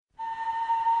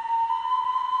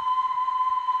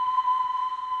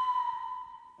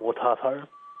o tātou,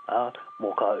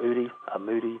 mō ka uri, a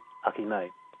muri, aki nei,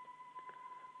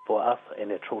 for us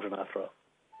and our children after us.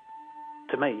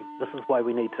 To me, this is why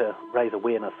we need to raise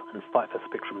awareness and fight for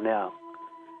spectrum now.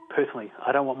 Personally,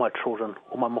 I don't want my children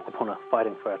or my mokopuna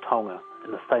fighting for our taonga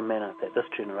in the same manner that this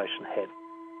generation had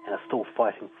and are still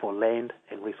fighting for land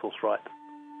and resource rights.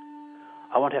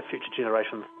 I want our future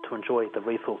generations to enjoy the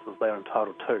resources they are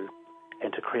entitled to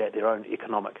and to create their own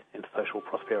economic and social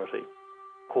prosperity.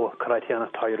 Ko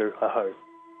Karaitiana Taiuru ahau.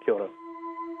 Kia ora.